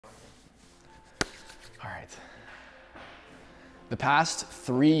All right. The past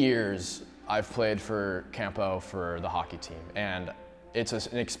 3 years, I've played for Campo for the hockey team, and it's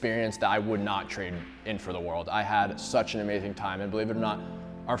an experience that I would not trade in for the world. I had such an amazing time, and believe it or not,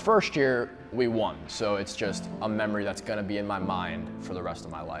 our first year we won, so it's just a memory that's gonna be in my mind for the rest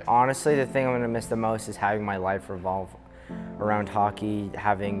of my life. Honestly, the thing I'm gonna miss the most is having my life revolve around hockey,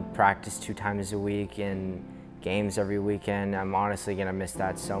 having practice 2 times a week and games every weekend. I'm honestly gonna miss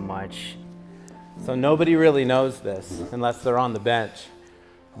that so much. So nobody really knows this unless they're on the bench.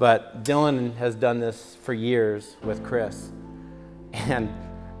 But Dylan has done this for years with Chris. And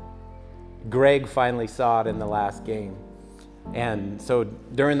Greg finally saw it in the last game. And so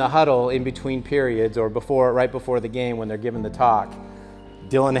during the huddle, in between periods, or right before the game when they're giving the talk,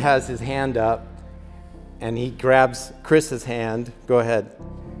 Dylan has his hand up and he grabs Chris's hand. Go ahead.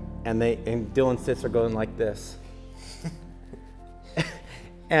 And Dylan sits there going like this.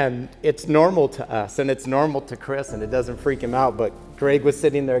 And it's normal to us, and it's normal to Chris, and it doesn't freak him out, but Greg was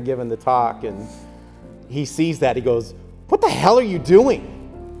sitting there giving the talk, and he sees that, he goes, "What the hell are you doing?"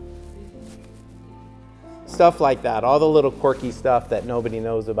 Stuff like that, all the little quirky stuff that nobody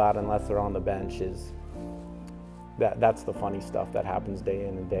knows about unless they're on the bench that's the funny stuff that happens day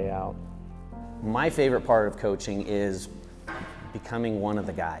in and day out. My favorite part of coaching is becoming one of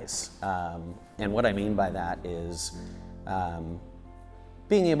the guys. And what I mean by that is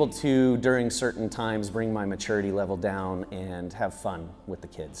being able to, during certain times, bring my maturity level down and have fun with the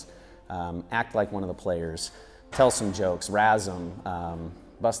kids. Act like one of the players, tell some jokes, razz them,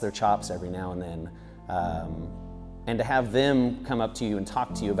 bust their chops every now and then. And to have them come up to you and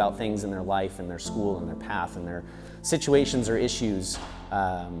talk to you about things in their life and their school and their path and their situations or issues.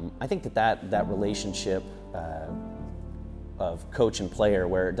 I think that relationship of coach and player,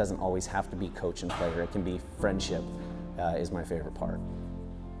 where it doesn't always have to be coach and player, it can be friendship, is my favorite part.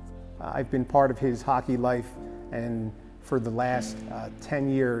 I've been part of his hockey life and for the last 10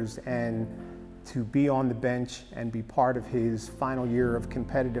 years, and to be on the bench and be part of his final year of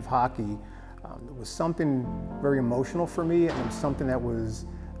competitive hockey was something very emotional for me, and it was something that was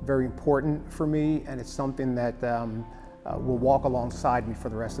very important for me, and it's something that will walk alongside me for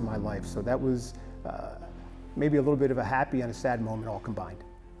the rest of my life. So that was maybe a little bit of a happy and a sad moment all combined.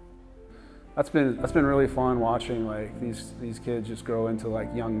 That's been really fun watching like these kids just grow into like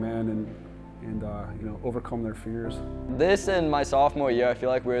young men and you know, overcome their fears. This and my sophomore year, I feel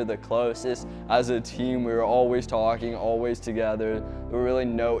like we were the closest as a team. We were always talking, always together. There were really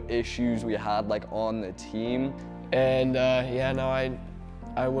no issues we had like on the team. And yeah, no,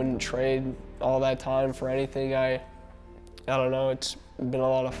 I wouldn't trade all that time for anything. I don't know, it's been a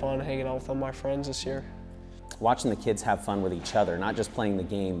lot of fun hanging out with all my friends this year. Watching the kids have fun with each other, not just playing the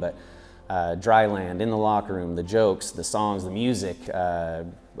game, but dry land, in the locker room, the jokes, the songs, the music,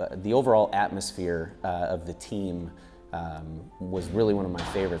 the overall atmosphere of the team was really one of my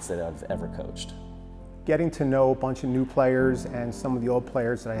favorites that I've ever coached. Getting to know a bunch of new players and some of the old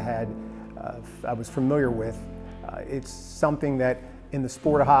players that I was familiar with, it's something that in the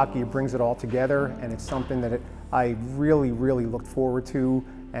sport of hockey, it brings it all together, and it's something that I really, really looked forward to,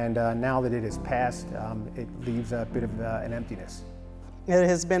 and now that it has passed, it leaves a bit of an emptiness. It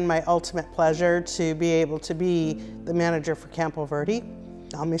has been my ultimate pleasure to be able to be the manager for Campo Verde.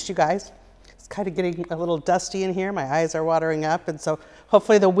 I'll miss you guys. It's kind of getting a little dusty in here. My eyes are watering up, and so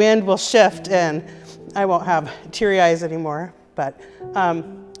hopefully the wind will shift and I won't have teary eyes anymore. But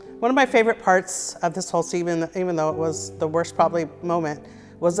one of my favorite parts of this whole season, even though it was the worst probably moment,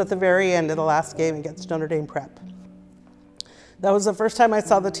 was at the very end of the last game against Notre Dame Prep. That was the first time I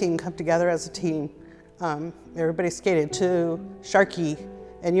saw the team come together as a team. Everybody skated to Sharky,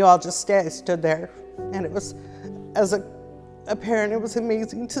 and you all just stood there. And it was, as a parent, it was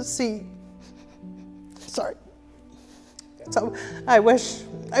amazing to see. Sorry. So I wish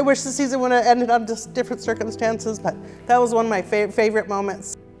the season would have ended on just different circumstances, but that was one of my favorite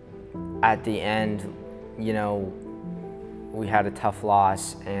moments. At the end, you know, we had a tough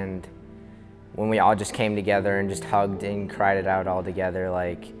loss, and when we all just came together and just hugged and cried it out all together,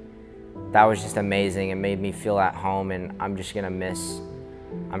 like, that was just amazing. It made me feel at home, and I'm just gonna miss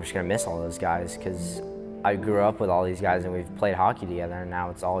all those guys, because I grew up with all these guys and we've played hockey together, and now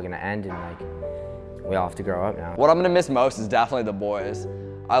it's all gonna end, and like, we all have to grow up now. What I'm gonna miss most is definitely the boys.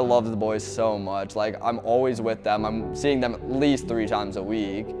 I love the boys so much. Like, I'm always with them. I'm seeing them at least 3 times a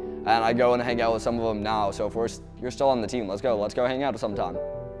week, and I go and hang out with some of them now. So if you're still on the team, let's go hang out sometime.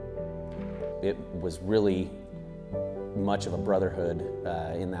 It was really much of a brotherhood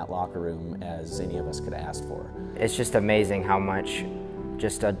in that locker room as any of us could have asked for. It's just amazing how much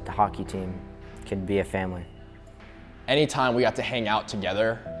just a hockey team can be a family. Anytime we got to hang out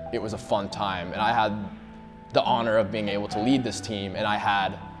together, it was a fun time, and I had the honor of being able to lead this team, and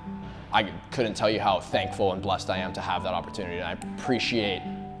I couldn't tell you how thankful and blessed I am to have that opportunity. And I appreciate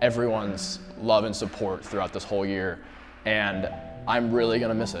everyone's love and support throughout this whole year, and I'm really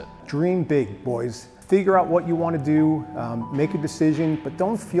gonna miss it. Dream big, boys. Figure out what you want to do, make a decision, but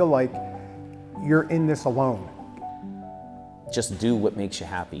don't feel like you're in this alone. Just do what makes you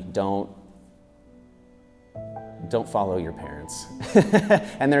happy. Don't follow your parents.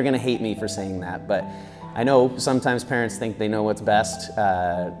 And they're gonna hate me for saying that, but I know sometimes parents think they know what's best,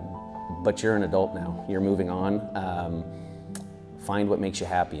 but you're an adult now. You're moving on. Find what makes you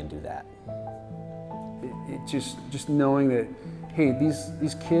happy and do that. Just knowing that, hey,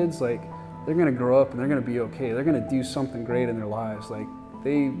 these kids, like, they're gonna grow up and they're gonna be okay. They're gonna do something great in their lives. Like,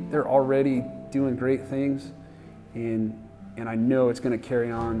 they're already doing great things, and I know it's gonna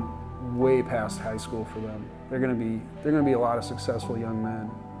carry on way past high school for them. They're gonna be a lot of successful young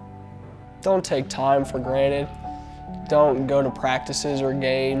men. Don't take time for granted. Don't go to practices or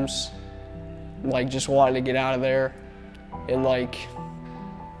games like just wanting to get out of there, and like,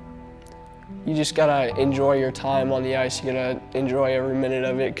 you just gotta enjoy your time on the ice. You gotta enjoy every minute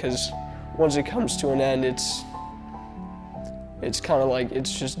of it, because once it comes to an end, it's kind of like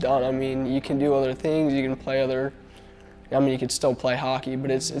it's just done. I mean, you can do other things, you can play you can still play hockey, but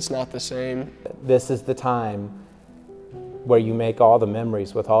it's not the same. This is the time where you make all the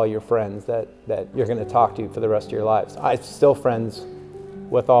memories with all your friends that you're going to talk to for the rest of your lives. I'm still friends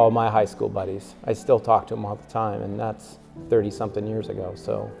with all my high school buddies. I still talk to them all the time, and that's 30-something years ago.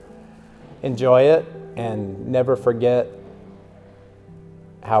 So enjoy it and never forget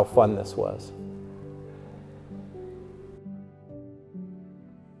how fun this was.